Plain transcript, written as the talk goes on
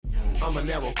I'm a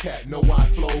narrow cat, no wide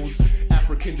flows.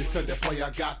 African descent, that's why I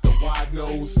got the wide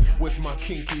nose. With my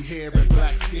kinky hair and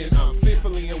black skin, I'm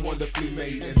fearfully and wonderfully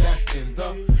made. And that's in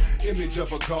the image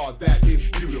of a God that is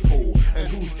beautiful and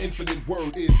whose infinite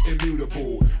word is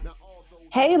immutable.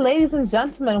 Hey, ladies and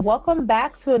gentlemen, welcome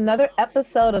back to another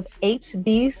episode of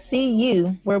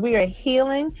HBCU, where we are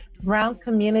healing brown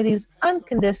communities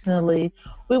unconditionally.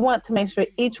 We want to make sure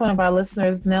each one of our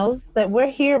listeners knows that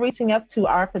we're here reaching up to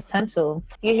our potential.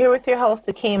 You're here with your host,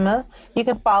 Akima. You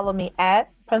can follow me at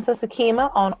Princess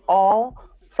Akima on all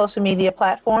social media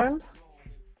platforms.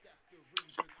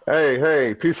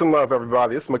 Hey, peace and love,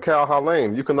 everybody. It's Mikal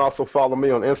Halim. You can also follow me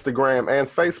on Instagram and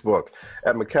Facebook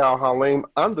at Mikal Halim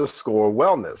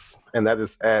 _wellness. And that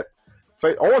is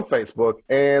on Facebook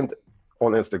and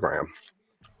on Instagram.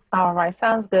 All right,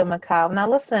 sounds good, Macau. Now,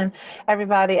 listen,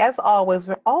 everybody, as always,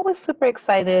 we're always super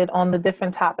excited on the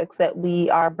different topics that we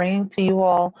are bringing to you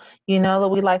all. You know that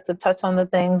we like to touch on the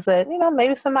things that,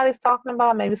 maybe somebody's talking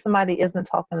about, maybe somebody isn't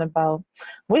talking about.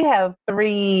 We have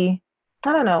three,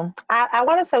 I don't know, I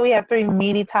want to say we have three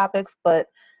meaty topics, but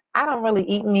I don't really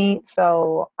eat meat,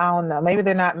 so I don't know. Maybe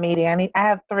they're not meaty. I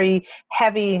have three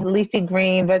heavy leafy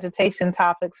green vegetation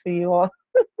topics for you all.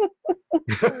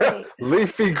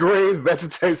 Leafy green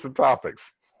vegetation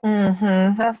topics.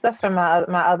 That's for my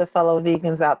other fellow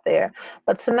vegans out there.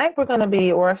 But tonight we're going to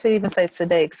be, or I should even say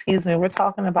today, excuse me, we're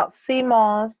talking about sea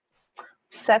moss,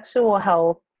 sexual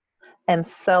health, and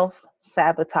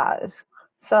self-sabotage.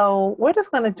 So we're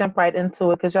just going to jump right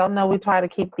into it because y'all know we try to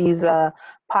keep these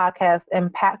podcasts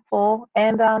impactful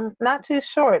and not too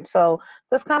short. So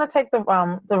just kind of take the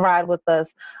ride with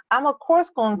us. I'm of course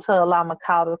going to allow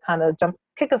Macau to kind of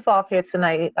kick us off here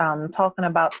tonight talking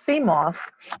about sea moss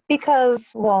because,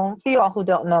 well, for you all who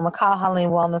don't know, Macau Halim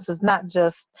Wellness is not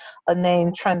just a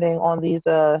name trending on these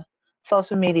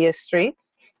social media streets.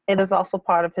 It is also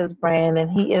part of his brand,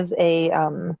 and he is a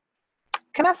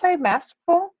can I say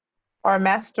masterful or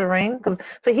mastering?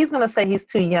 So he's going to say he's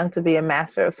too young to be a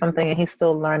master of something and he's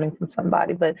still learning from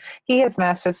somebody. But he has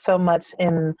mastered so much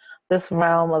in this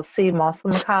realm of sea moss. So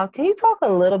Mikhail, can you talk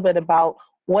a little bit about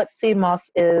what sea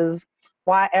moss is,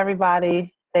 why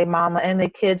everybody, their mama and their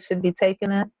kids should be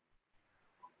taking it?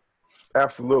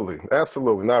 Absolutely.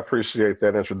 And I appreciate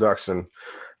that introduction.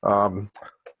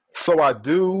 So I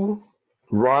do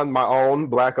run my own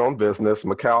Black-owned business,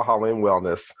 Mikal Halim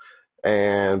Wellness.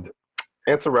 And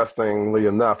interestingly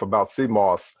enough, about sea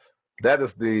moss, that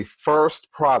is the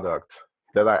first product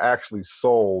that I actually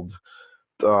sold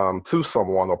to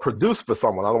someone or produced for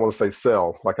someone. I don't want to say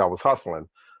sell, like I was hustling.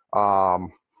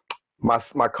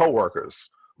 My coworkers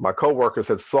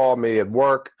had saw me at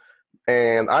work,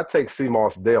 and I take sea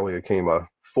moss daily, Akima,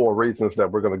 for reasons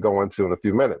that we're going to go into in a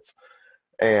few minutes.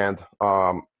 And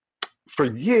for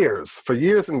years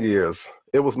and years,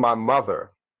 it was my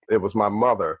mother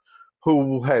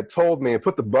who had told me and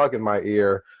put the bug in my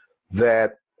ear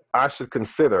that I should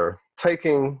consider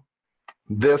taking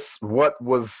this, what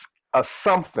was a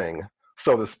something,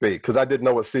 so to speak, because I didn't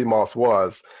know what sea moss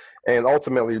was, and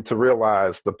ultimately to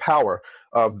realize the power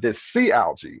of this sea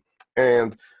algae.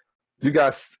 And you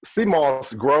guys, sea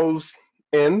moss grows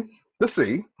in the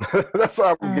sea. That's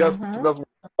how I guess that's what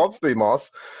it's called, sea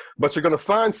moss. But you're going to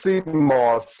find sea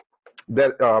moss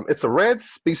that it's a red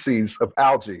species of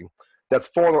algae that's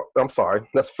found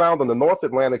on the North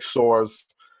Atlantic shores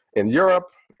in Europe.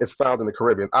 It's found in the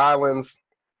Caribbean islands.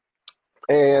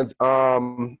 And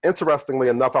interestingly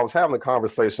enough, I was having a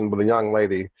conversation with a young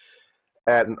lady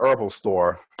at an herbal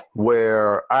store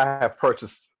where I have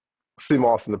purchased sea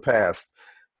moss in the past.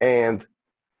 And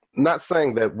not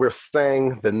saying that we're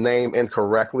saying the name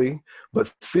incorrectly,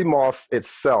 but sea moss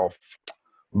itself,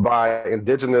 by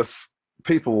indigenous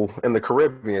people in the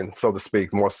Caribbean, so to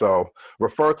speak, more so,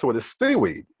 refer to it as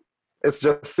seaweed. It's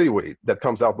just seaweed that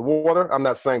comes out the water. I'm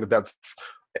not saying that that's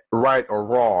right or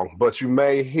wrong, but you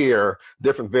may hear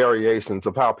different variations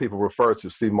of how people refer to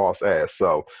sea moss as.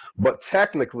 So, but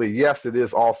technically, yes, it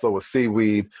is also a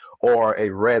seaweed or a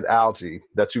red algae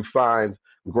that you find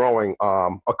growing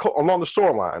along the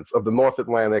shorelines of the North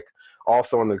Atlantic,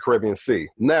 also in the Caribbean Sea.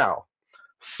 Now,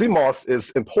 sea moss is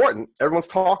important. Everyone's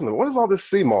talking about, what is all this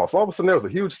sea moss? All of a sudden, there was a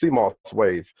huge sea moss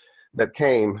wave that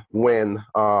came when,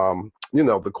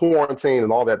 the quarantine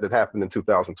and all that happened in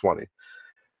 2020.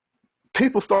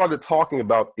 People started talking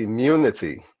about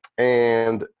immunity,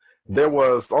 and there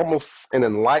was almost an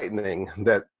enlightening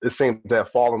that it seemed to have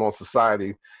fallen on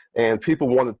society. And people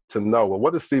wanted to know, well,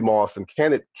 what is sea moss and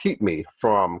can it keep me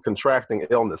from contracting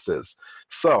illnesses?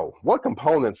 So what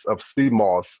components of sea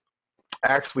moss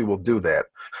actually will do that?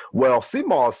 Well, sea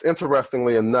moss,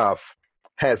 interestingly enough,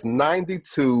 has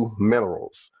 92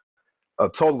 minerals. a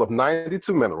total of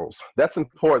 92 minerals. That's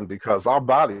important because our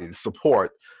bodies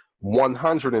support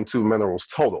 102 minerals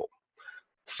total.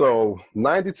 So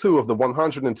 92 of the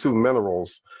 102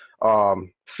 minerals,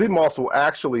 sea moss will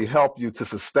actually help you to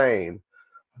sustain.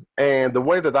 And the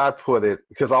way that I put it,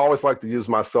 because I always like to use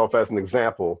myself as an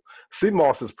example, sea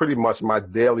moss is pretty much my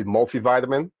daily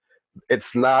multivitamin.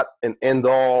 It's not an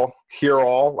end-all,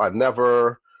 cure-all. I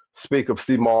never speak of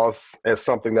sea moss as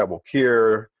something that will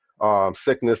cure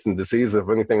sickness and disease of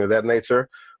anything of that nature,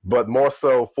 but more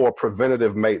so for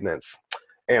preventative maintenance.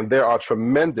 And there are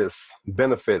tremendous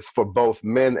benefits for both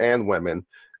men and women,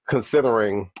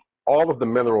 considering all of the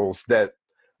minerals that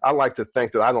I like to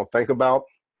think that I don't think about.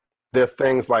 There are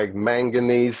things like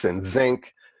manganese and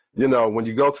zinc. You know, when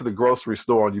you go to the grocery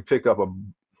store and you pick up I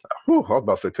was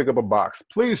about to say pick up a box.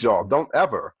 Please, y'all, don't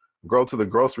ever go to the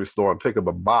grocery store and pick up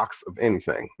a box of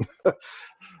anything.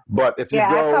 But if you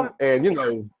Yeah, go and, you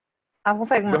know, I was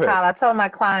like, go ahead. Mikhail, I tell my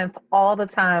clients all the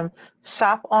time,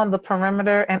 shop on the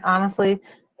perimeter. And honestly,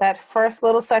 that first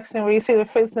little section where you see the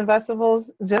fruits and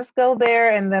vegetables, just go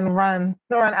there and then run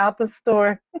out the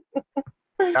store.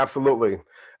 Absolutely.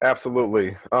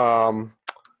 Absolutely.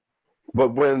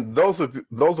 But when those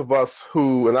of us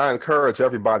who, and I encourage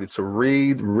everybody to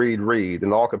read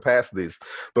in all capacities,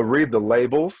 but read the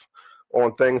labels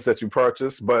on things that you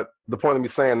purchase. But the point of me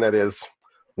saying that is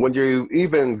when you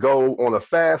even go on a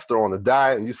fast or on a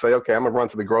diet and you say, okay, I'm gonna run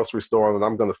to the grocery store and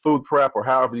I'm gonna food prep, or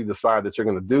however you decide that you're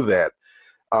gonna do that,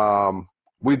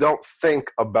 we don't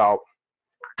think about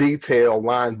detail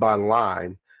line by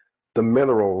line the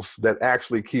minerals that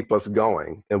actually keep us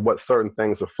going and what certain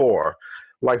things are for,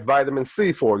 like vitamin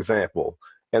C, for example,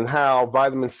 and how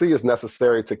vitamin C is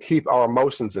necessary to keep our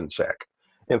emotions in check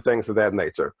and things of that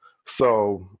nature.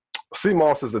 So sea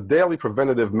moss is a daily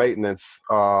preventative maintenance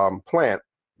plant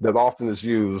that often is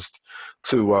used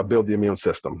to build the immune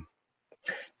system.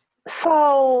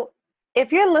 So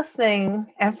if you're listening,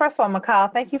 and first of all, Mikhail,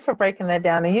 thank you for breaking that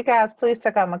down. And you guys, please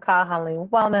check out Mikhail Hunley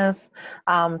Wellness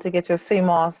to get your sea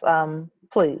moss,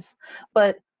 please.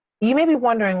 But you may be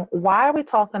wondering, why are we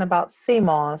talking about sea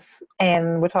moss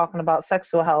and we're talking about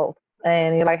sexual health?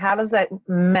 And you're like, how does that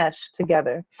mesh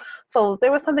together? So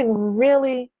there was something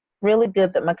really, really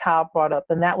good that Mikhail brought up,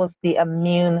 and that was the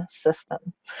immune system.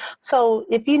 So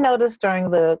if you notice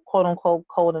during the quote unquote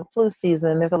cold and flu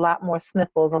season, there's a lot more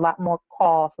sniffles, a lot more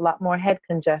coughs, a lot more head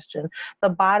congestion. The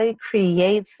body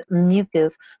creates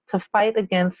mucus to fight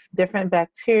against different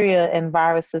bacteria and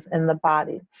viruses in the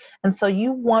body. And so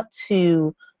you want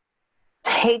to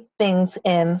take things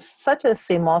in such as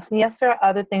sea moss. And yes, there are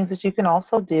other things that you can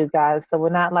also do, guys. So we're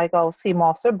not like, oh, sea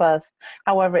moss or bust.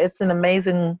 However, it's an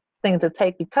amazing thing to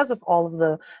take because of all of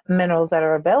the minerals that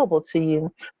are available to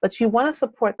you. But you want to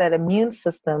support that immune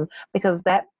system because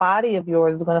that body of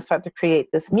yours is going to start to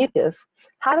create this mucus.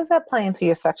 How does that play into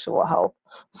your sexual health?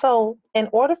 So in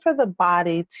order for the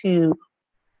body to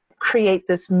create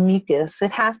this mucus,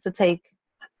 it has to take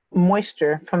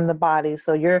moisture from the body.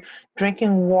 So you're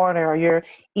drinking water or you're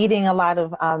eating a lot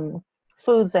of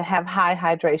foods that have high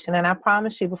hydration. And I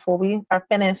promise you, before we are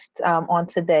finished on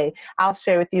today, I'll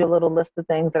share with you a little list of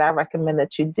things that I recommend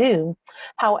that you do.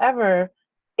 However,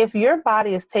 if your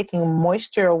body is taking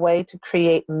moisture away to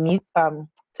create mucus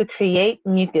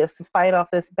to fight off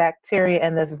this bacteria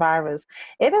and this virus,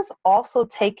 it is also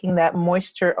taking that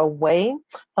moisture away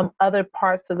from other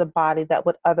parts of the body that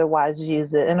would otherwise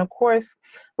use it. And of course,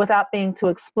 without being too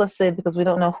explicit, because we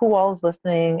don't know who all is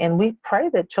listening, and we pray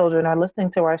that children are listening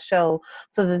to our show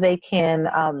so that they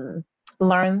can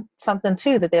learn something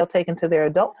too that they'll take into their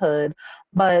adulthood.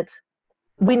 But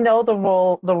we know the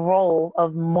role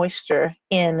of moisture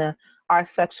in our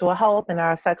sexual health and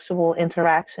our sexual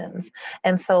interactions.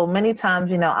 And so many times,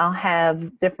 I'll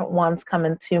have different ones come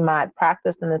into my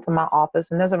practice and into my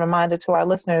office. And as a reminder to our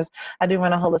listeners, I do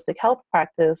run a holistic health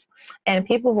practice, and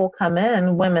people will come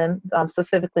in, women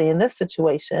specifically in this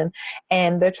situation,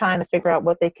 and they're trying to figure out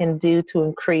what they can do to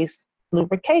increase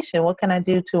lubrication. What can I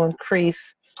do to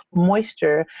increase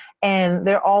moisture? And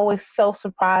they're always so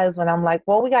surprised when I'm like,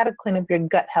 well, we got to clean up your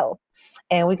gut health,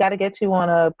 and we got to get you on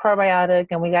a probiotic,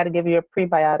 and we got to give you a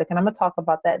prebiotic. And I'm going to talk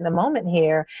about that in a moment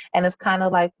here. And it's kind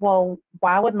of like, well,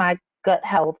 why would my gut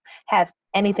health have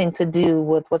anything to do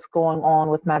with what's going on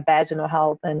with my vaginal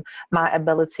health and my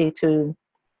ability to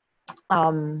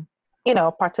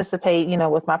participate,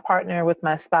 with my partner, with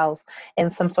my spouse in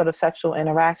some sort of sexual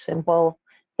interaction? Well,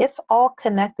 it's all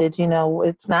connected.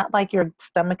 It's not like your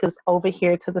stomach is over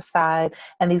here to the side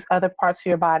and these other parts of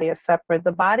your body are separate.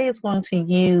 The body is going to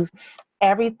use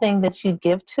everything that you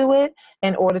give to it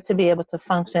in order to be able to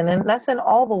function. And that's in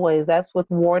all the ways. That's with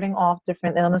warding off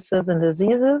different illnesses and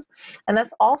diseases. And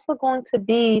that's also going to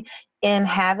be in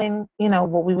having,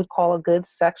 what we would call a good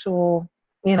sexual,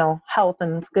 health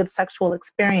and good sexual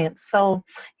experience. So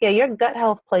yeah, your gut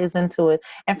health plays into it.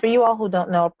 And for you all who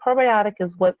don't know, a probiotic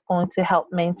is what's going to help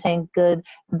maintain good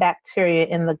bacteria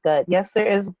in the gut. Yes, there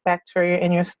is bacteria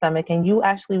in your stomach and you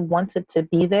actually want it to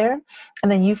be there.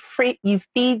 And then you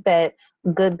feed that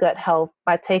good gut health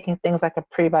by taking things like a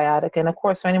prebiotic. And of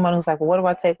course, for anyone who's like, well, what do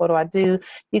I take? What do I do?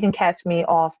 You can catch me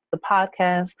off the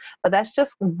podcast. But that's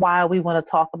just why we want to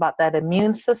talk about that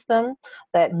immune system,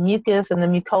 that mucus and the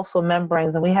mucosal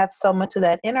membranes. And we have so much of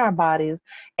that in our bodies.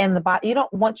 And the body, you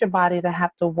don't want your body to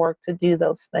have to work to do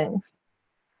those things.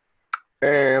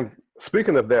 And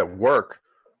speaking of that work,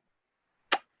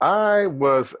 I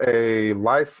was I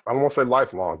won't say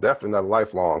lifelong, definitely not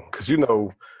lifelong, because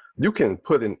you can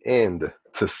put an end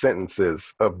to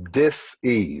sentences of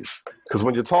dis-ease. Because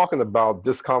when you're talking about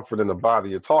discomfort in the body,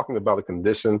 you're talking about a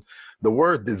condition. The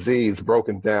word disease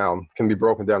can be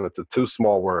broken down into two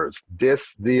small words,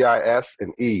 D-I-S,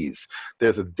 and ease.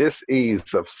 There's a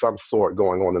dis-ease of some sort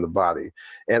going on in the body.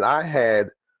 And I had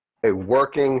a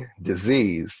working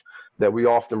disease that we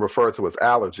often refer to as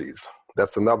allergies.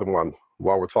 That's another one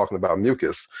while we're talking about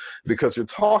mucus, because you're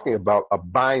talking about a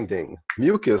binding.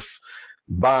 Mucus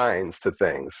binds to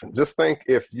things. Just think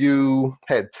if you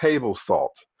had table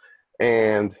salt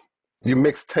and you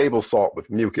mix table salt with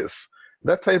mucus,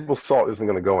 that table salt isn't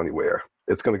going to go anywhere.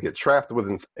 It's going to get trapped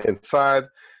inside.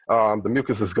 The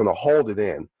mucus is going to hold it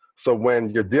in. So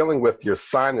when you're dealing with your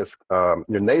sinus, your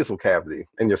nasal cavity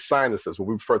and your sinuses, what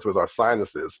we refer to as our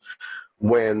sinuses,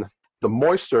 when the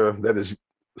moisture that is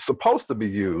supposed to be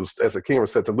used, as Akima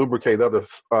said, to lubricate other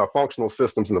functional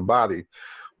systems in the body,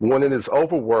 when it is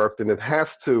overworked, and it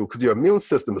has to, because your immune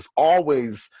system is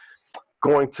always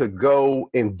going to go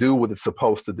and do what it's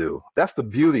supposed to do. That's the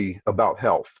beauty about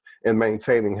health and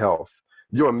maintaining health.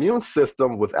 Your immune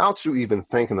system, without you even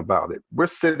thinking about it, we're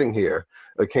sitting here,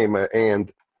 Akima,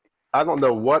 and I don't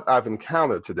know what I've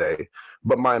encountered today,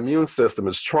 but my immune system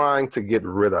is trying to get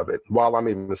rid of it while I'm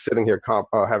even sitting here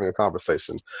having a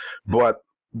conversation. But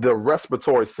the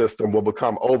respiratory system will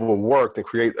become overworked and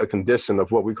create a condition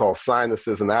of what we call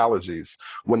sinuses and allergies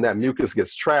when that mucus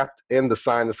gets trapped in the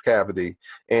sinus cavity.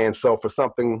 And so for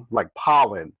something like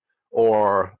pollen,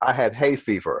 or I had hay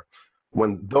fever,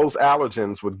 when those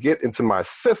allergens would get into my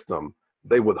system,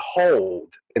 they would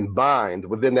hold and bind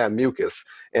within that mucus.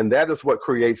 And that is what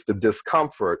creates the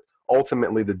discomfort,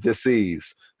 ultimately the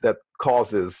disease that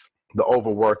causes the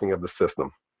overworking of the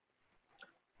system.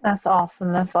 That's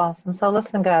awesome. That's awesome. So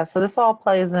listen, guys, so this all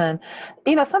plays in.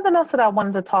 Something else that I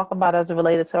wanted to talk about as it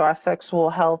related to our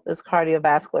sexual health is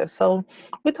cardiovascular. So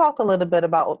we talked a little bit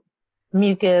about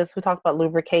mucus, we talked about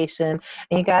lubrication,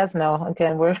 and you guys know,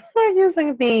 again, we're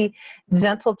using the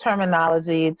gentle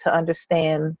terminology to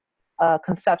understand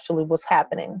conceptually what's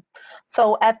happening.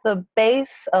 So at the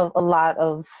base of a lot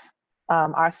of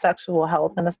our sexual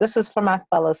health, and this is for my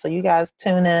fellas, so you guys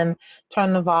tune in,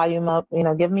 turn the volume up,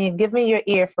 give me your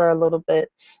ear for a little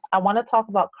bit. I want to talk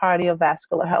about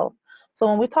cardiovascular health. So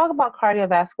when we talk about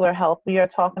cardiovascular health, we are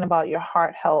talking about your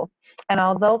heart health. And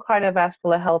although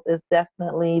cardiovascular health is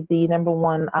definitely the number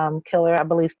one killer, I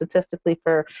believe statistically,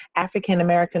 for African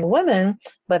American women,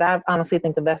 but I honestly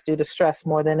think that that's due to stress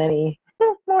more than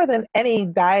any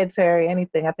dietary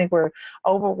anything. I think we're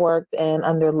overworked and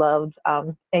underloved.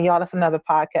 And y'all, that's another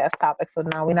podcast topic. So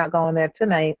now we're not going there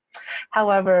tonight.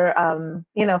 However,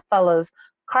 fellas,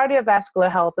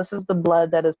 cardiovascular health, this is the blood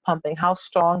that is pumping, how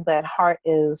strong that heart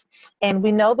is. And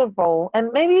we know the role. And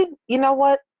maybe, you know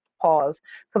what? Pause.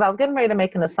 Because I was getting ready to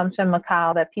make an assumption,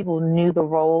 Mikhail, that people knew the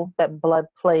role that blood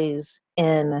plays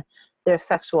in their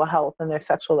sexual health and their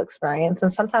sexual experience.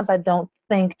 And sometimes I don't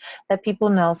think that people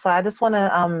know. So I just want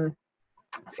to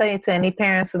say to any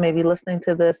parents who may be listening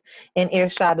to this in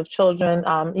earshot of children,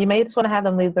 you may just want to have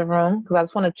them leave the room, because I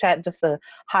just want to chat just a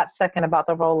hot second about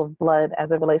the role of blood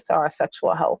as it relates to our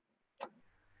sexual health.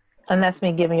 And that's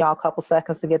me giving y'all a couple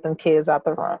seconds to get them kids out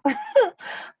the room.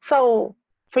 So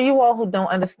for you all who don't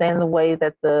understand the way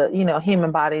that the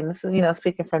human body, and this is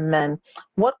speaking for men,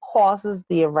 what causes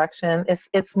the erection?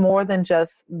 It's more than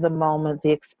just the moment,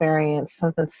 the experience.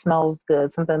 Something smells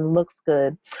good, something looks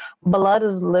good. Blood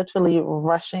is literally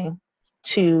rushing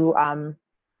to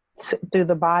through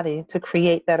the body to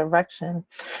create that erection,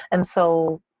 and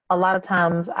so a lot of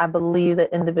times I believe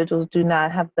that individuals do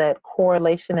not have that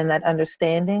correlation and that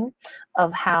understanding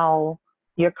of how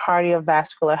your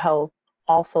cardiovascular health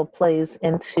also plays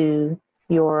into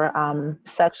your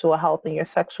sexual health and your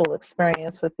sexual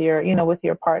experience with your, with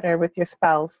your partner, with your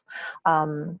spouse.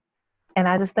 And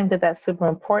I just think that that's super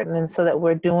important. And so that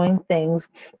we're doing things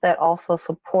that also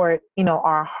support,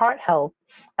 our heart health.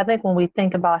 I think when we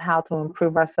think about how to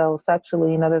improve ourselves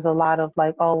sexually, there's a lot of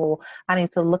like, oh, well, I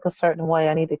need to look a certain way.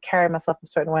 I need to carry myself a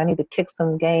certain way. I need to kick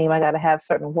some game. I got to have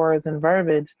certain words and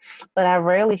verbiage. But I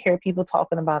rarely hear people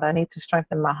talking about, I need to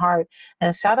strengthen my heart.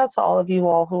 And shout out to all of you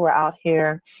all who are out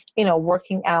here,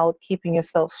 working out, keeping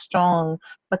yourself strong,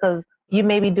 because you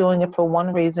may be doing it for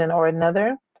one reason or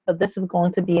another, but this is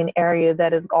going to be an area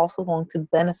that is also going to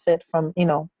benefit from,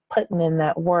 putting in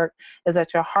that work, is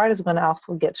that your heart is going to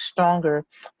also get stronger,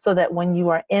 so that when you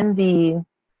are in the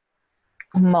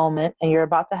moment and you're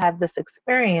about to have this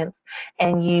experience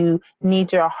and you need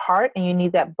your heart and you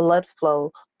need that blood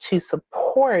flow to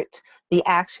support the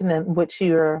action in which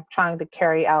you're trying to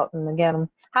carry out. And again,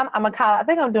 I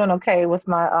think I'm doing okay with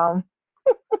my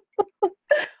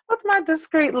with my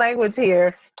discreet language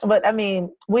here, but I mean,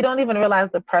 we don't even realize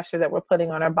the pressure that we're putting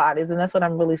on our bodies, and that's what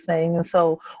I'm really saying. And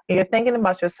so when you're thinking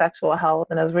about your sexual health,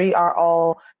 and as we are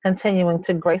all continuing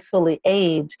to gracefully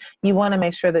age, you want to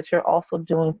make sure that you're also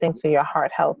doing things for your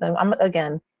heart health. And I'm,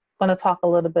 again, going to talk a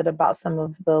little bit about some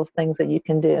of those things that you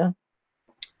can do.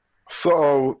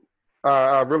 So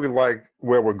I really like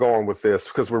where we're going with this,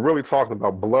 because we're really talking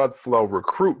about blood flow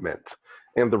recruitment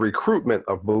and the recruitment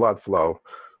of blood flow.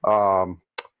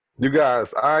 You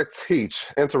guys, I teach,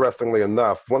 interestingly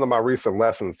enough, one of my recent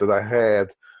lessons that I had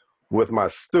with my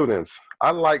students, I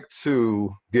like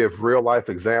to give real life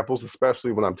examples,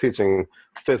 especially when I'm teaching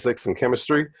physics and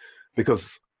chemistry,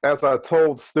 because as I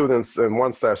told students in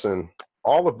one session,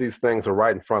 all of these things are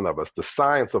right in front of us. The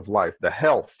science of life, the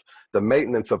health, the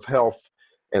maintenance of health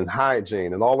and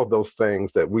hygiene, and all of those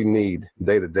things that we need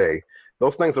day to day,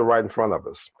 those things are right in front of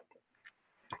us.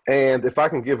 And if I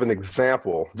can give an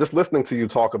example, just listening to you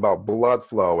talk about blood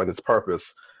flow and its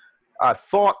purpose, I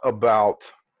thought about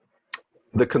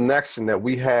the connection that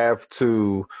we have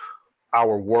to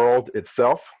our world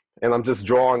itself. And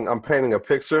I'm painting a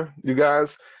picture, you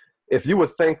guys. If you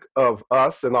would think of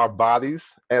us and our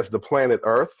bodies as the planet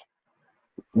Earth,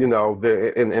 and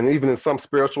even in some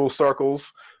spiritual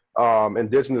circles,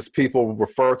 indigenous people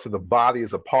refer to the body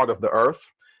as a part of the earth.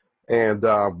 And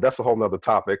that's a whole nother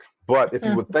topic. But if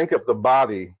you would think of the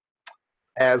body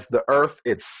as the earth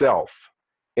itself,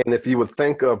 and if you would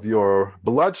think of your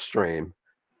bloodstream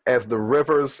as the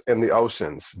rivers and the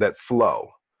oceans that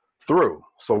flow through.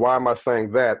 So why am I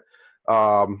saying that?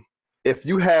 If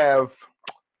you have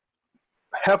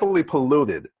heavily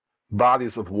polluted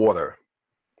bodies of water,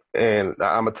 and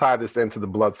I'm going to tie this into the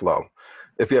blood flow.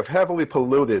 If you have heavily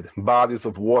polluted bodies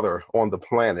of water on the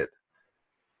planet,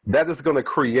 that is going to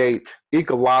create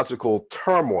ecological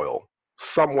turmoil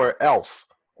somewhere else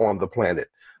on the planet.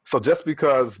 So just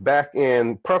because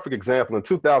perfect example, in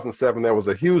 2007, there was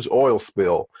a huge oil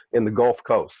spill in the Gulf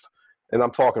Coast. And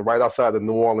I'm talking right outside of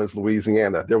New Orleans,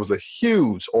 Louisiana. There was a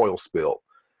huge oil spill.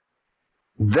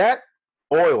 That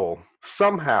oil,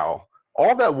 somehow,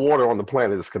 all that water on the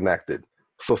planet is connected.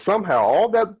 So somehow all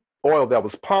that oil that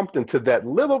was pumped into that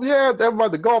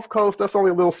everybody, the Gulf Coast, that's only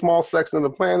a little small section of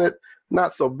the planet.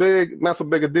 Not so big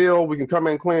a deal. We can come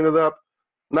in and clean it up.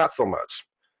 Not so much.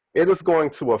 It is going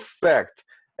to affect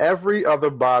every other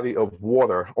body of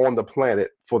water on the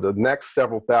planet for the next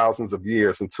several thousands of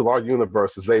years until our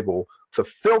universe is able to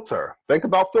filter. Think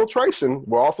about filtration.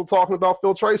 We're also talking about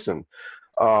filtration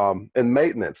and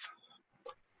maintenance.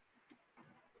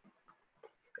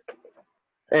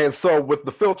 And so with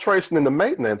the filtration and the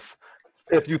maintenance,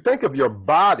 if you think of your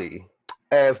body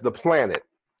as the planet,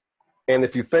 and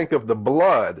if you think of the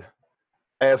blood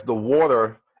as the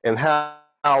water, and how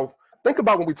think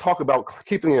about when we talk about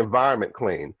keeping the environment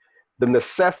clean, the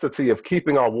necessity of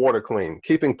keeping our water clean,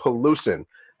 keeping pollution.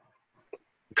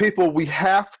 People, we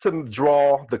have to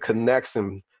draw the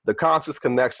connection, the conscious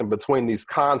connection between these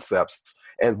concepts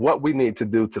and what we need to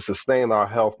do to sustain our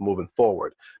health moving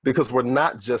forward. Because we're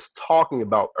not just talking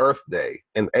about Earth Day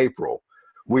in April.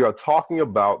 We are talking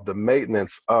about the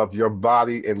maintenance of your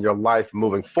body and your life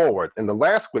moving forward. And the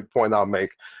last quick point I'll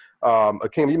make,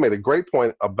 Akeem, you made a great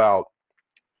point about,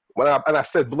 and I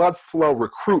said blood flow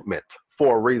recruitment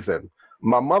for a reason.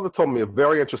 My mother told me a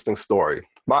very interesting story.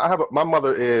 My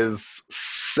mother is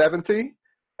 70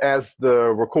 as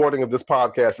the recording of this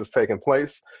podcast is taking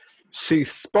place. She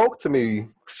spoke to me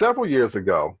several years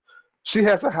ago. She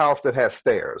has a house that has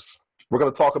stairs. We're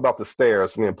going to talk about the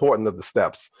stairs and the importance of the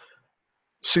steps.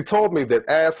 She told me that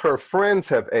as her friends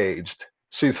have aged,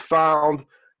 she's found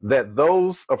that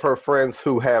those of her friends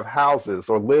who have houses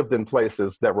or lived in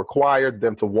places that required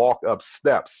them to walk up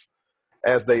steps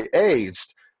as they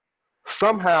aged,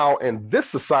 somehow in this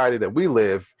society that we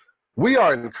live, we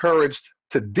are encouraged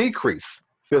to decrease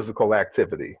physical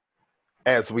activity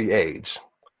as we age.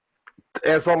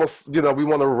 As almost, we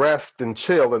want to rest and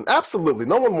chill. And absolutely,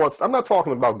 no one wants, I'm not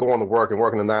talking about going to work and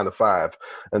working a 9 to 5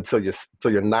 until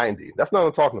you're 90. That's not what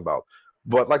I'm talking about.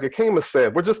 But like Akima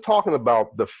said, we're just talking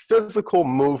about the physical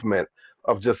movement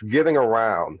of just getting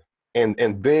around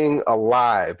and being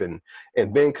alive and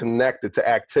being connected to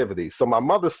activity. So my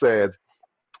mother said,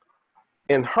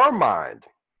 in her mind,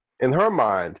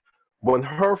 when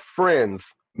her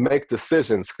friends make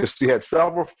decisions, because she had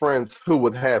several friends who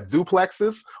would have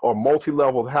duplexes or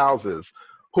multi-level houses,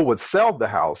 who would sell the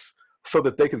house so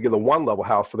that they could get a one-level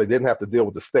house so they didn't have to deal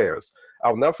with the stairs.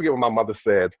 I'll never forget what my mother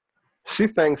said. She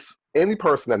thinks any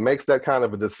person that makes that kind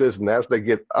of a decision as they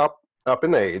get up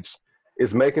in age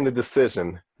is making the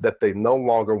decision that they no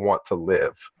longer want to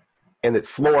live. And it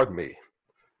floored me.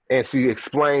 And she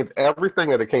explained everything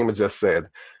that Akima just said.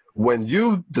 When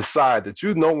you decide that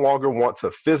you no longer want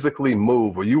to physically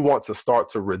move, or you want to start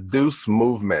to reduce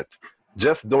movement,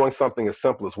 just doing something as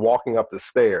simple as walking up the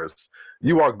stairs,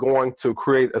 you are going to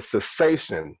create a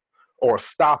cessation or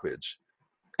stoppage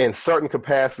in certain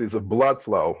capacities of blood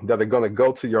flow that are going to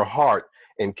go to your heart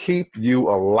and keep you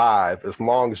alive as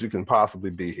long as you can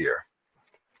possibly be here.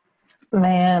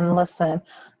 Man, listen.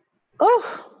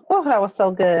 Oh, that was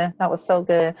so good. That was so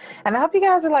good. And I hope you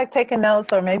guys are like taking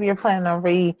notes, or maybe you're planning on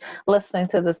re-listening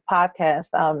to this podcast.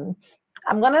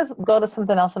 I'm going to go to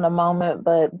something else in a moment,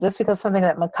 but just because something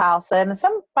that Mikhail said, and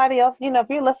somebody else, if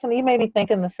you're listening, you may be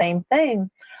thinking the same thing.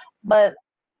 But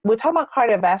we're talking about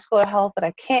cardiovascular health, but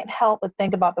I can't help but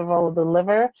think about the role of the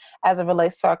liver as it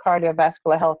relates to our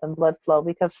cardiovascular health and blood flow.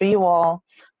 Because for you all,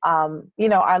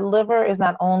 our liver is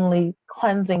not only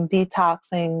cleansing,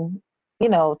 detoxing,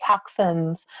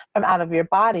 toxins from out of your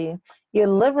body. Your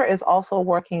liver is also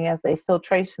working as a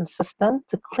filtration system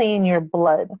to clean your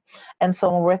blood. And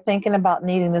so when we're thinking about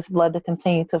needing this blood to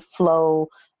continue to flow,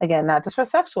 again, not just for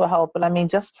sexual health, but I mean,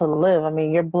 just to live. I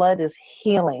mean, your blood is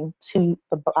healing to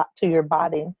your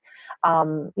body.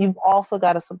 You've also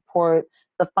got to support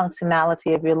the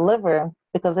functionality of your liver,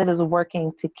 because it is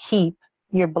working to keep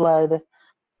your blood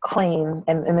clean,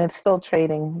 and it's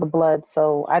filtrating the blood.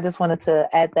 So I just wanted to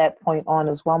add that point on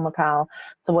as well, Mikhail,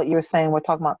 to what you were saying. We're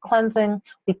talking about cleansing.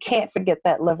 We can't forget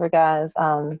that liver, guys.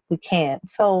 We can't.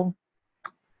 So,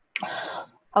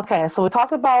 okay, so we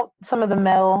talked about some of the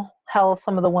male health,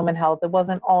 some of the women health. It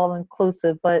wasn't all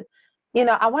inclusive, but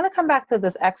I want to come back to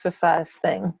this exercise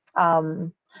thing.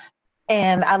 And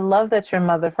I love that your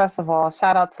mother, first of all,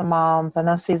 shout out to moms. I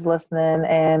know she's listening,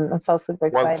 and I'm so super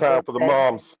One excited. time for the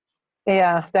moms.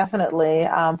 Yeah, definitely.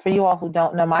 For you all who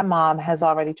don't know, my mom has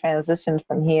already transitioned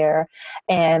from here.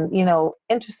 And,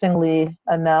 interestingly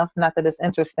enough, not that it's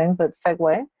interesting, but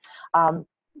segue,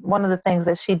 one of the things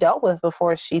that she dealt with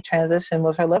before she transitioned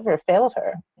was her liver failed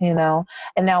her,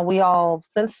 and now we all,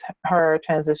 since her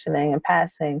transitioning and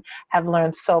passing, have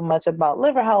learned so much about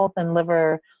liver health and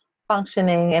liver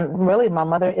functioning. And really, my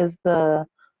mother is the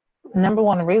number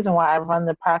one reason why I run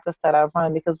the practice that I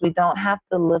run, because we don't have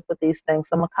to live with these things.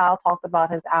 So Mikhail talked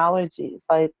about his allergies,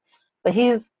 but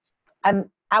and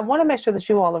I want to make sure that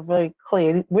you all are very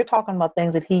clear. We're talking about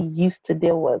things that he used to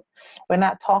deal with. We're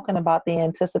not talking about the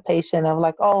anticipation of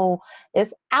like, oh,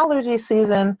 it's allergy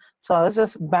season, so it's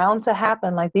just bound to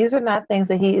happen. Like, these are not things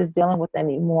that he is dealing with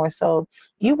anymore. So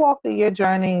you walk through your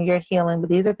journey, your healing, but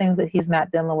these are things that he's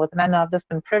not dealing with. And I know I've just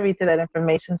been privy to that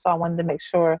information, so I wanted to make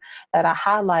sure that I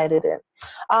highlighted it.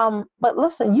 But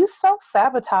listen, you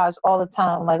self-sabotage all the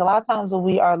time. Like, a lot of times when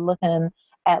we are looking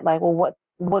at like, well,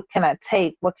 what can I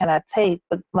take? What can I take?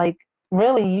 But like,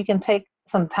 really, you can take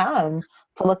some time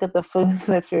to look at the foods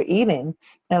that you're eating.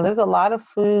 There's a lot of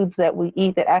foods that we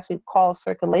eat that actually cause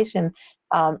circulation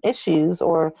issues,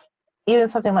 or even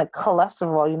something like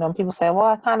cholesterol. People say, well,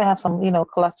 I kind of have some,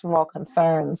 cholesterol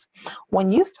concerns.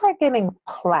 When you start getting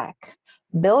plaque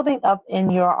building up in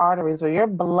your arteries where your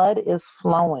blood is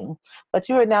flowing, but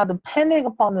you are now depending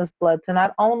upon this blood to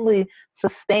not only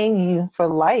sustain you for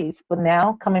life, but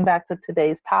now coming back to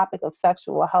today's topic of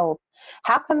sexual health,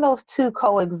 how can those two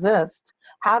coexist?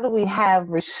 How do we have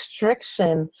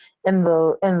restriction in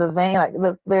the vein? Like,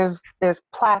 there's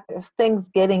plaque, there's things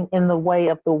getting in the way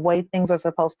of the way things are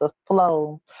supposed to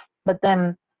flow, but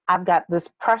then I've got this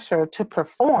pressure to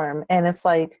perform, and it's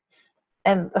like,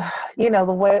 and the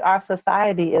way our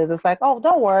society is, it's like, oh,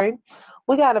 don't worry,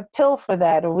 we got a pill for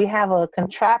that, or we have a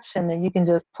contraption that you can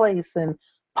just place and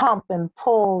pump and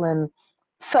pull and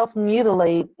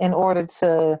self-mutilate in order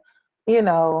to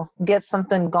get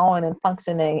something going and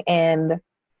functioning. And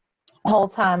whole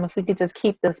time, if we could just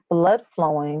keep this blood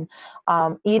flowing,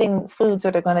 eating foods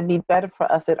that are going to be better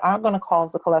for us, that aren't going to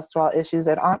cause the cholesterol issues,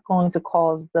 that aren't going to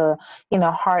cause the,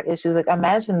 heart issues. Like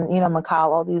imagine, Mikal,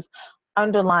 all these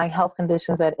underlying health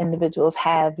conditions that individuals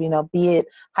have, be it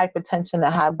hypertension and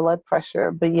high blood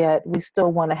pressure, but yet we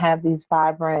still want to have these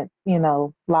vibrant,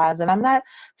 lives. And I'm not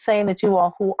saying that you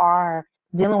all who are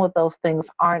dealing with those things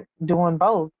aren't doing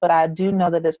both, but I do know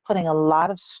that it's putting a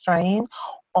lot of strain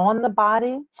on the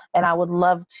body, and I would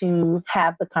love to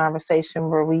have the conversation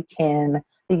where we can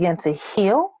begin to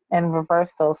heal and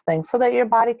reverse those things so that your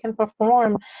body can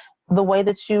perform the way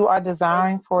that you are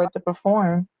desiring for it to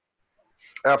perform.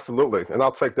 Absolutely. And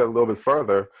I'll take that a little bit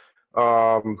further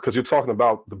because you're talking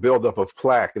about the buildup of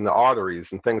plaque in the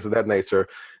arteries and things of that nature.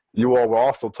 You all were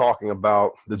also talking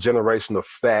about the generation of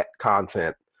fat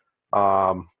content.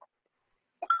 Um,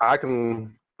 I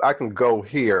can go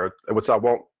here, which I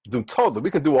won't do totally.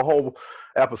 We can do a whole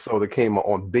episode that came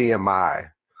on BMI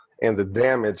and the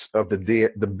damage of the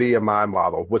BMI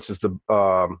model, which is the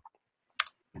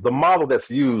model that's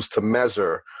used to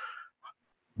measure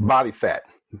body fat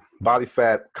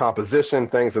composition,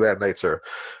 things of that nature,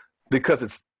 because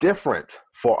it's different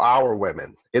for our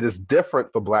women. It is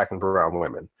different for Black and brown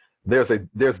women.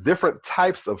 There's different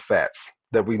types of fats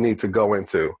that we need to go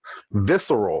into.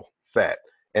 Visceral fat,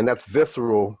 and that's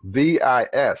visceral,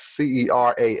 VISCERAL.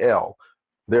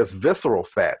 There's visceral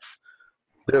fats.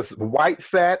 There's white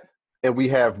fat, and we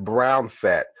have brown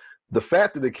fat. The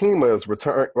fat that Akima is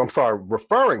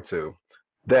referring to,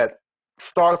 that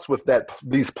starts with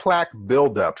these plaque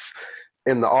buildups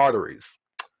in the arteries.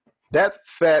 That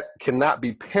fat cannot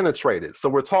be penetrated. So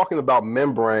we're talking about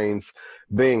membranes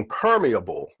being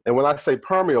permeable. And when I say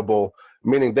permeable,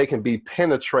 meaning they can be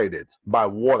penetrated by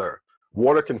water.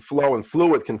 Water can flow and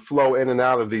fluid can flow in and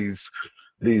out of these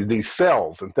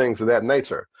cells and things of that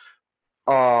nature.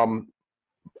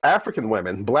 African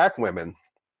women, Black women,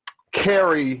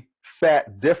 carry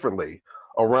fat differently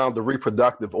around the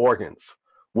reproductive organs,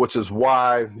 which is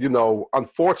why,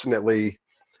 unfortunately,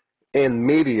 in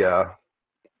media,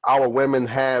 our women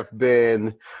have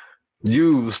been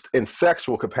used in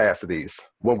sexual capacities.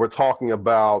 When we're talking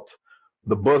about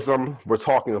the bosom, we're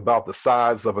talking about the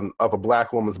size of a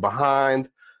Black woman's behind,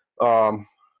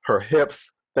 her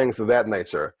hips, things of that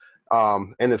nature.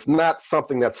 And it's not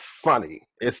something that's funny.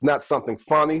 It's not something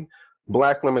funny.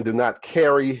 Black women do not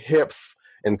carry hips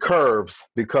and curves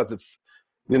because it's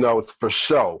for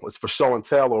show. It's for show and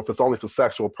tell, or if it's only for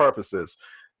sexual purposes.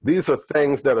 These are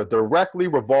things that are directly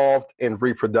revolved in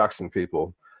reproduction,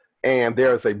 people. And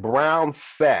there's a brown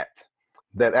fat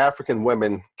that African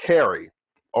women carry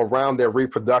around their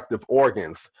reproductive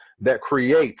organs that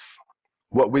creates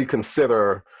what we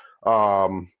consider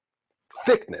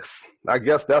thickness. I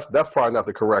guess that's probably not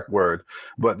the correct word,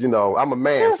 but I'm a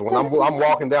man, so when I'm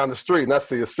walking down the street and I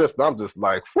see a sister, I'm just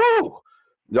like, whoo,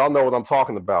 y'all know what I'm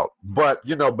talking about. But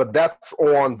but that's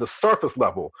on the surface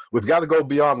level. We've got to go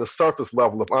beyond the surface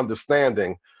level of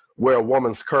understanding where a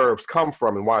woman's curves come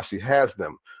from and why she has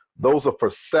them. Those are for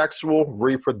sexual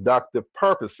reproductive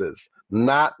purposes,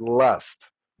 not lust.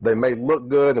 They may look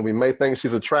good and we may think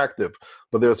she's attractive,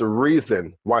 but there's a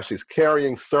reason why she's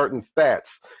carrying certain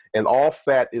fats, and all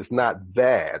fat is not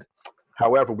bad.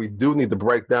 However, we do need to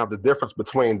break down the difference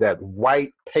between that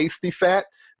white pasty fat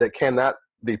that cannot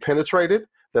be penetrated,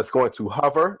 that's going to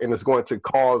hover and is going to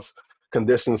cause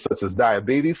conditions such as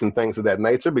diabetes and things of that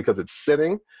nature because it's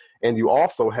sitting. And you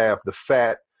also have the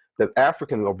fat that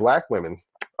African or Black women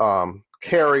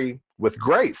carry with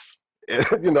grace. I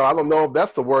don't know if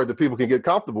that's the word that people can get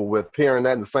comfortable with hearing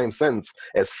that in the same sentence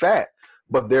as fat,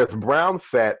 but there's brown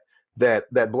fat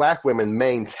that Black women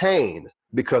maintain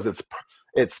because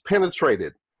it's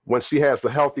penetrated when she has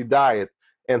a healthy diet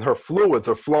and her fluids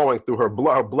are flowing through her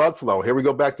blood flow. Here we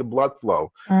go back to blood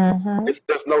flow. Mm-hmm.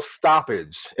 There's no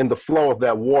stoppage in the flow of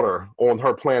that water on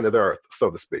her planet Earth,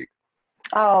 so to speak.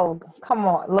 Oh, come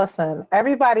on. Listen,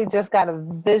 everybody just got a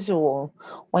visual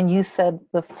when you said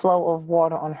the flow of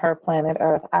water on her planet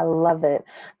Earth. I love it.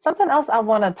 Something else I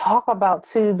want to talk about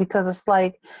too, because it's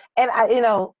like, and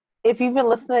if you've been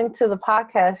listening to the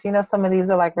podcast, some of these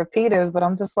are like repeaters, but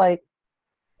I'm just like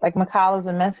Mikal has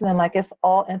been mentioning, like it's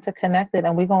all interconnected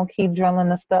and we're going to keep drilling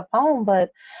this stuff home.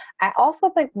 But I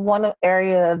also think one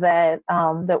area that,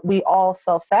 that we all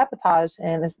self-sabotage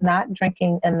in is not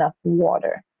drinking enough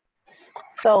water.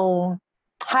 So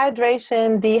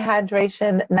hydration,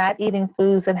 dehydration, not eating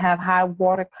foods that have high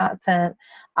water content,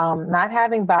 not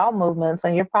having bowel movements.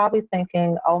 And you're probably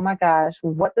thinking, oh my gosh,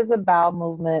 what does a bowel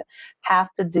movement have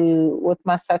to do with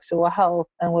my sexual health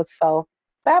and with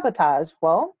self-sabotage?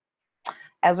 Well,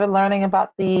 as we're learning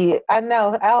about I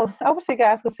wish you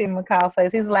guys could see Mikhail's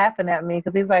face. He's laughing at me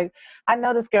because he's like, I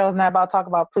know this girl's not about to talk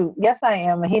about poop. Yes, I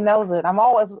am, and he knows it. I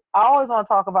always want to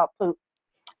talk about poop.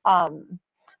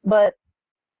 But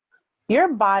your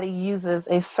body uses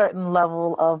a certain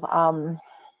level of,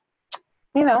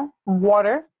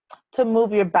 water to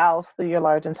move your bowels through your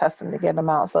large intestine to get them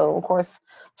out. So, of course,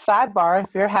 sidebar, if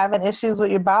you're having issues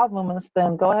with your bowel movements,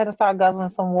 then go ahead and start guzzling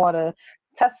some water.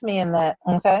 Test me in that,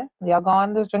 okay? Y'all go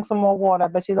on, just drink some more water. I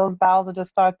bet you those bowels will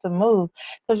just start to move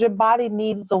because your body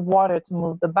needs the water to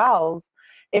move the bowels.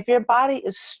 If your body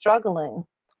is struggling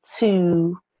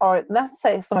to, or not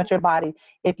say so much your body,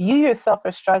 if you yourself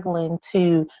are struggling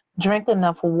to drink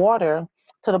enough water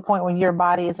to the point where your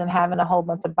body isn't having a whole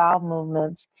bunch of bowel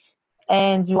movements,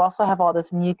 and you also have all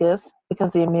this mucus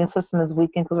because the immune system is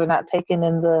weakened because we're not taking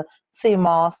in the sea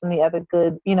moss and the other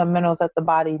good, minerals that the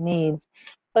body needs.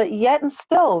 But yet and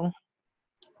still,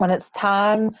 when it's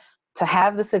time to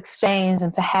have this exchange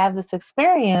and to have this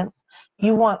experience,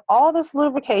 you want all this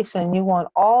lubrication, you want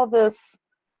all this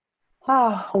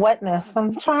wetness.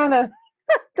 I'm trying to,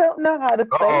 don't know how to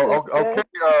say this.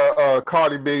 Okay,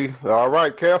 Cardi B. All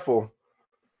right, careful.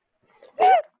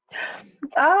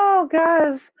 Oh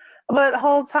gosh! But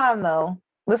whole time though,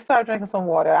 let's start drinking some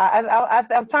water.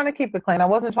 I'm trying to keep it clean. I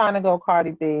wasn't trying to go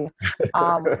Cardi B,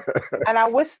 and I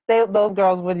wish those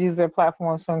girls would use their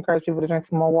platforms to encourage people to drink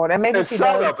some more water. And maybe And she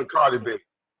shout does. out to Cardi B.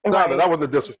 No, Right. that wasn't a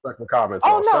disrespectful comment, Oh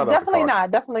y'all. no, Shout out to definitely Cardi.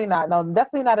 not. Definitely not. No,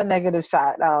 definitely not a negative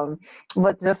shot.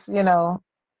 But just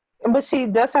but she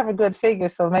does have a good figure,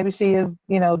 so maybe she is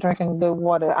drinking good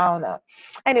water. I don't know.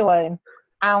 Anyway,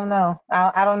 I don't know.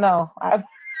 I don't know.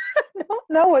 Don't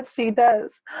know what she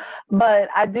does, but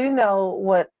I do know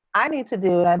what I need to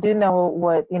do, and I do know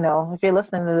what if you're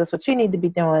listening to this, what you need to be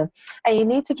doing, and you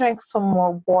need to drink some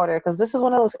more water because this is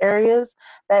one of those areas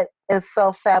that is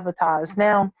self-sabotage.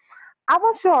 Now, I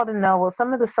want you all to know what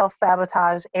some of the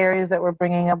self-sabotage areas that we're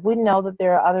bringing up. We know that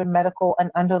there are other medical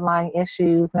and underlying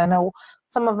issues, and I know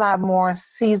some of my more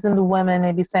seasoned women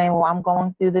may be saying, well, I'm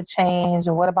going through the change,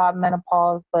 and what about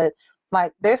menopause? But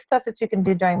like, there's stuff that you can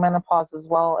do during menopause as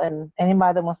well, and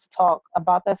anybody that wants to talk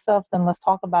about that stuff, then let's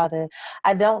talk about it.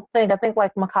 I think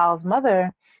like Mikhail's mother,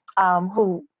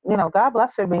 who, God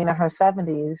bless her being in her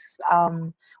 70s,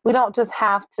 we don't just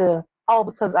have to, oh,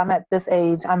 because I'm at this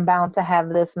age, I'm bound to have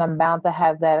this and I'm bound to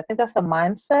have that. I think that's the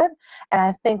mindset. And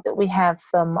I think that we have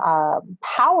some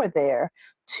power there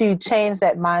to change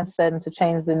that mindset and to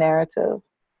change the narrative.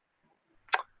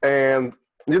 And,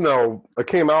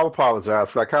 Akeem, I'll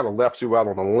apologize. I kind of left you out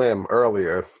on a limb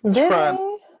earlier. Did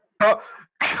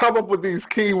Come up with these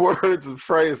key words and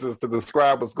phrases to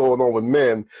describe what's going on with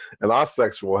men and our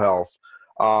sexual health.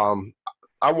 I'll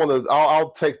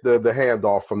take the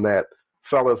handoff from that,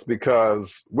 fellas,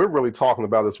 because we're really talking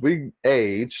about as we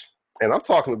age, and I'm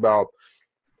talking about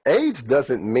age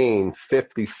doesn't mean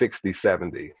 50, 60,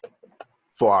 70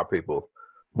 for our people.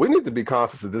 We need to be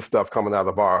conscious of this stuff coming out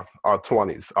of our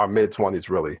 20s, our mid-20s,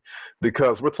 really,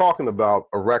 because we're talking about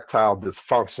erectile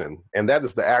dysfunction, and that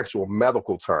is the actual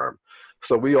medical term.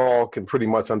 So we all can pretty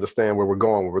much understand where we're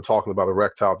going when we're talking about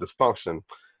erectile dysfunction.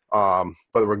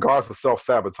 But in regards to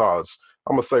self-sabotage,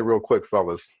 I'm going to say real quick,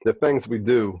 fellas, the things we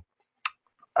do,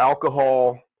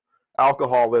 alcoholism,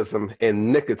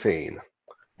 and nicotine.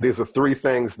 These are three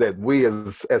things that we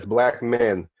as Black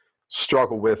men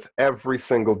struggle with every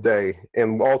single day.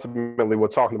 And ultimately, we're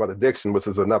talking about addiction, which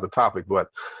is another topic. But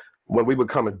when we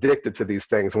become addicted to these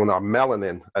things, when our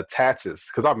melanin attaches,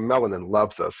 because our melanin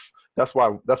loves us. That's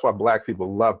why Black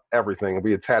people love everything. And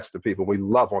we attach to people. We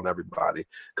love on everybody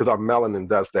because our melanin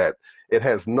does that. It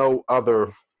has no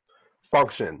other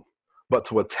function but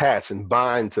to attach and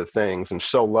bind to things and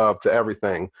show love to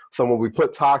everything. So when we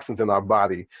put toxins in our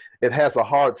body, it has a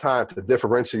hard time to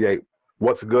differentiate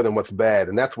what's good and what's bad.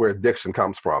 And that's where addiction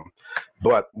comes from.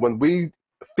 But when we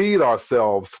feed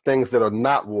ourselves things that are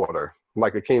not water,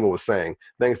 like Akima was saying,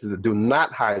 things that do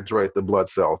not hydrate the blood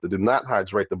cells, that do not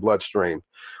hydrate the bloodstream,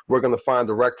 we're going to find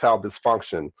erectile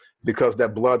dysfunction because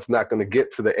that blood's not going to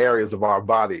get to the areas of our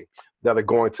body that are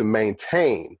going to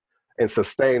maintain and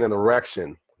sustain an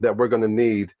erection that we're going to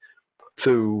need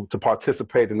to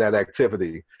participate in that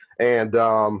activity. And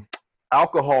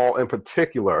alcohol in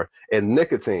particular and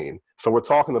nicotine. So we're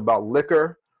talking about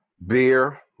liquor,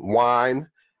 beer, wine,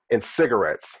 and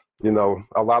cigarettes.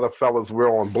 A lot of fellas,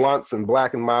 we're on blunts and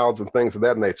Black and Milds and things of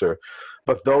that nature.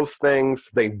 But those things,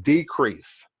 they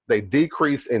decrease and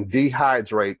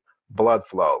dehydrate blood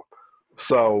flow.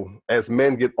 So as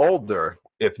men get older,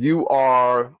 if you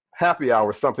are happy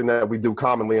hour, something that we do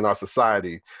commonly in our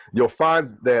society, you'll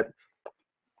find that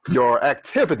your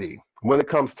activity, when it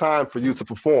comes time for you to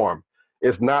perform,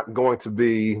 is not going to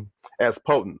be as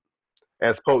potent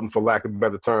for lack of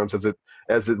better terms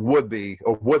as it would be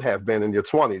or would have been in your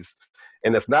 20s.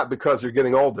 And it's not because you're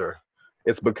getting older.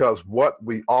 It's because what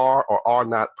we are or are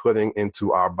not putting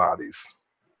into our bodies.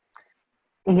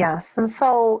 Yes. And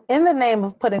so in the name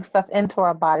of putting stuff into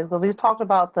our bodies, because we've talked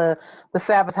about the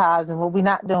sabotage and what we're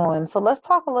not doing. So let's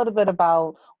talk a little bit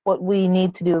about what we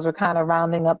need to do as we're kind of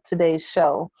rounding up today's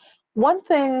show. One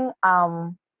thing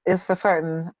is for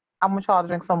certain, I want y'all to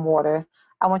drink some water.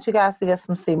 I want you guys to get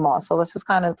some sea moss. So let's just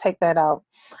kind of take that out.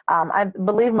 I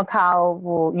believe Mikal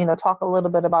will, talk a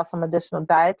little bit about some additional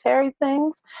dietary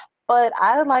things, but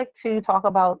I'd like to talk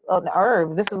about an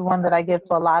herb. This is one that I give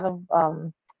to a lot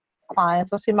of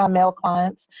clients, especially my male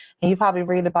clients, and you probably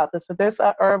read about this, but there's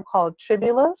a herb called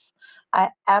tribulus. I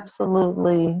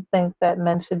absolutely think that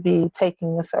men should be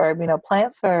taking this herb.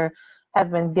 Plants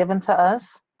have been given to us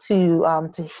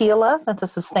to heal us and to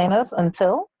sustain us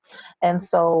and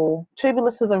so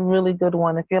tribulus is a really good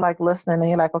one. If you're like listening and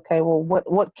you're like, okay, well,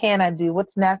 what can I do?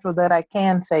 What's natural that I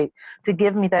can take to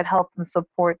give me that help and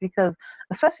support? Because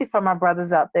especially for my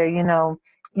brothers out there,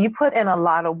 you put in a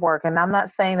lot of work, and I'm not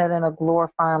saying that in a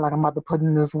glorifying, like I'm about to put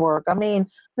in this work. I mean,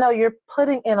 no, you're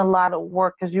putting in a lot of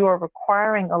work because you are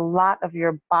requiring a lot of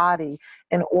your body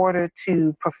in order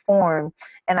to perform.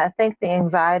 And I think the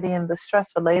anxiety and the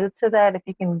stress related to that, if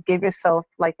you can give yourself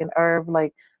like an herb,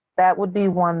 like that would be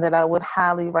one that I would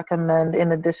highly recommend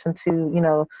in addition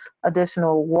to,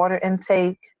 additional water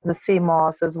intake, the sea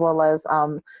moss, as well as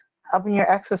upping your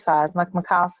exercise. Like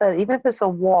Mikal said, even if it's a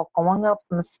walk, going up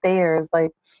some stairs,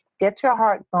 like get your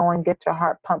heart going, get your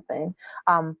heart pumping.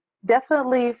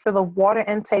 Definitely for the water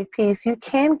intake piece, you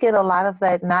can get a lot of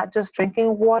that, not just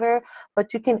drinking water,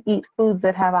 but you can eat foods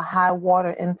that have a high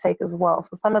water intake as well.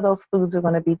 So some of those foods are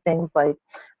going to be things like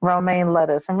romaine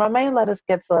lettuce. And romaine lettuce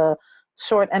gets a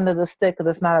short end of the stick because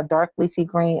it's not a dark leafy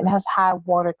green. It has high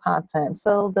water content.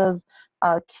 So does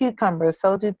cucumbers,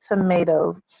 so do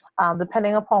tomatoes.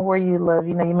 Depending upon where you live,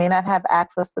 you may not have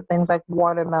access to things like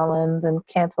watermelons and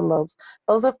cantaloupes.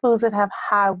 Those are foods that have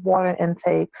high water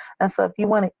intake. And so if you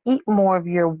want to eat more of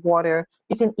your water,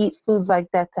 you can eat foods like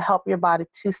that to help your body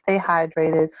to stay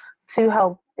hydrated, to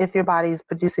help if your body is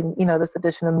producing, this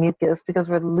additional mucus, because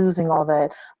we're losing all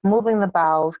that, moving the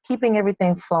bowels, keeping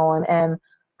everything flowing. And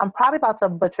I'm probably about to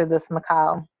butcher this,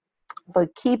 Mikal,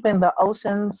 but keeping the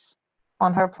oceans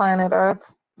on her planet Earth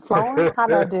flowing?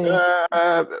 How'd I do?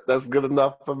 That's good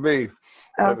enough for me.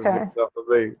 That is Okay. good enough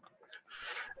for me.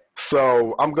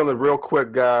 So I'm going to real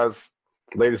quick, guys,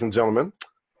 ladies and gentlemen,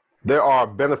 there are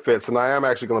benefits, and I am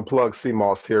actually going to plug sea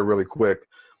moss here really quick.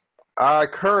 I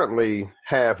currently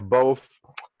have both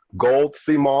gold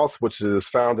sea moss, which is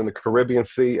found in the Caribbean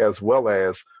Sea, as well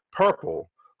as purple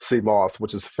sea moss,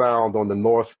 which is found on the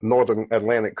northern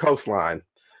Atlantic coastline.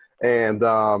 And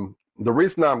the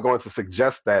reason I'm going to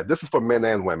suggest that, this is for men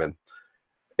and women,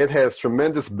 it has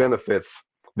tremendous benefits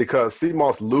because sea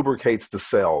moss lubricates the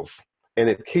cells and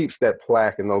it keeps that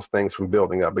plaque and those things from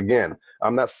building up. Again,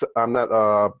 I'm not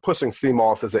pushing sea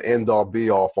moss as an end-all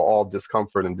be-all for all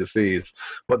discomfort and disease,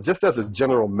 but just as a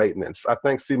general maintenance, I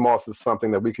think sea moss is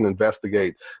something that we can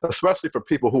investigate, especially for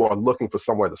people who are looking for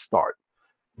somewhere to start.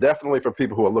 Definitely for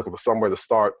people who are looking for somewhere to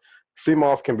start. Sea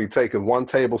moss can be taken 1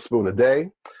 tablespoon a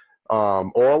day,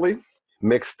 orally,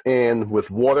 mixed in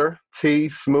with water, tea,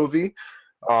 smoothie.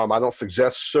 I don't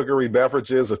suggest sugary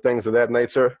beverages or things of that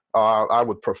nature. I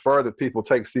would prefer that people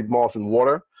take sea moss and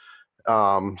water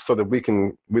so that we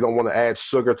don't want to add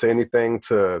sugar to anything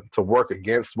to work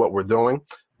against what we're doing.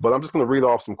 But I'm just going to read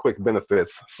off some quick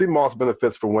benefits. Sea moss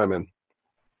benefits for women: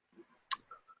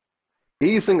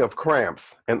 easing of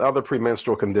cramps and other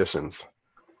premenstrual conditions,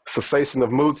 cessation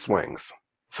of mood swings,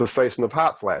 cessation of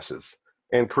hot flashes,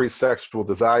 increased sexual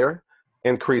desire,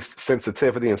 increased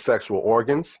sensitivity in sexual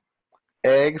organs.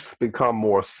 Eggs become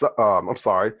more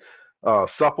supple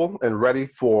and ready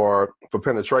for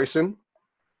penetration.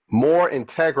 More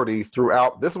integrity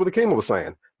throughout, this is what the King was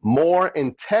saying, more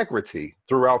integrity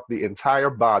throughout the entire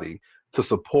body to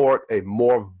support a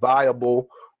more viable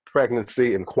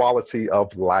pregnancy and quality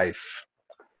of life.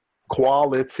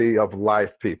 Quality of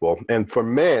life, people. And for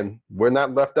men, we're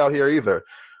not left out here either.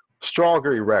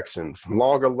 Stronger erections,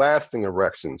 longer lasting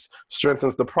erections,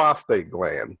 strengthens the prostate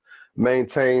gland,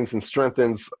 maintains and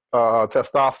strengthens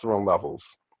testosterone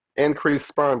levels, increased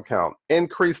sperm count,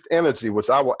 increased energy, which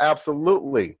I will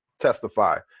absolutely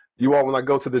testify. You all, when I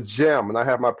go to the gym and I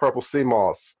have my purple sea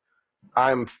moss,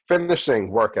 I'm finishing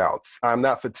workouts. I'm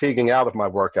not fatiguing out of my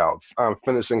workouts. I'm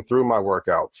finishing through my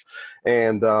workouts.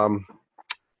 And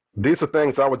these are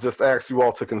things I would just ask you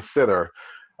all to consider.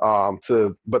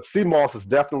 But sea moss is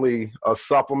definitely a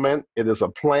supplement. It is a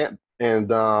plant and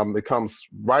it comes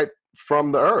right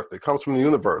from the earth. It comes from the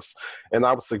universe. And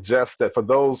I would suggest that for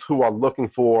those who are looking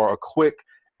for a quick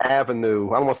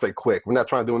avenue, I don't want to say quick, we're not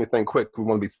trying to do anything quick, we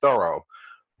want to be thorough,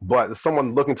 but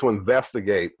someone looking to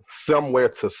investigate somewhere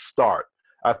to start,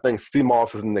 I think sea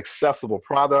moss is an accessible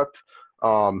product.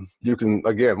 You can,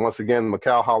 once again,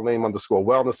 Mikal Halim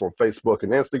 _wellness on Facebook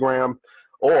and Instagram.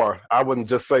 Or I wouldn't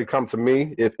just say come to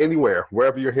me. If anywhere,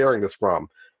 wherever you're hearing this from,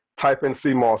 type in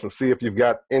sea moss and see if you've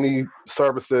got any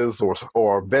services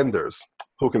or vendors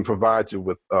who can provide you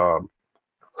with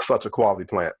such a quality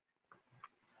plant.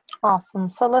 Awesome.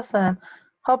 So listen,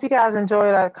 hope you guys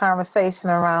enjoyed our conversation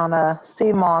around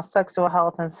sea moss, sexual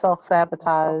health, and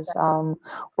self-sabotage.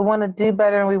 We want to do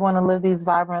better, and we want to live these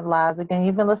vibrant lives. Again,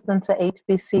 you've been listening to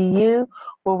HBCU,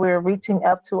 where we're reaching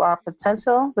up to our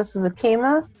potential. This is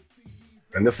Akima.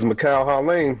 And this is Mikal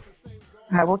Halim.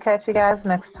 All right, we'll catch you guys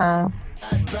next time.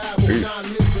 Peace.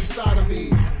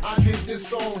 I did this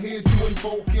song here to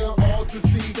invoke you all to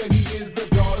see that he is a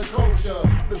god of culture.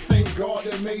 The same God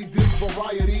that made this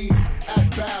variety.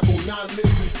 At Babel, 9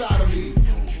 lives inside of me.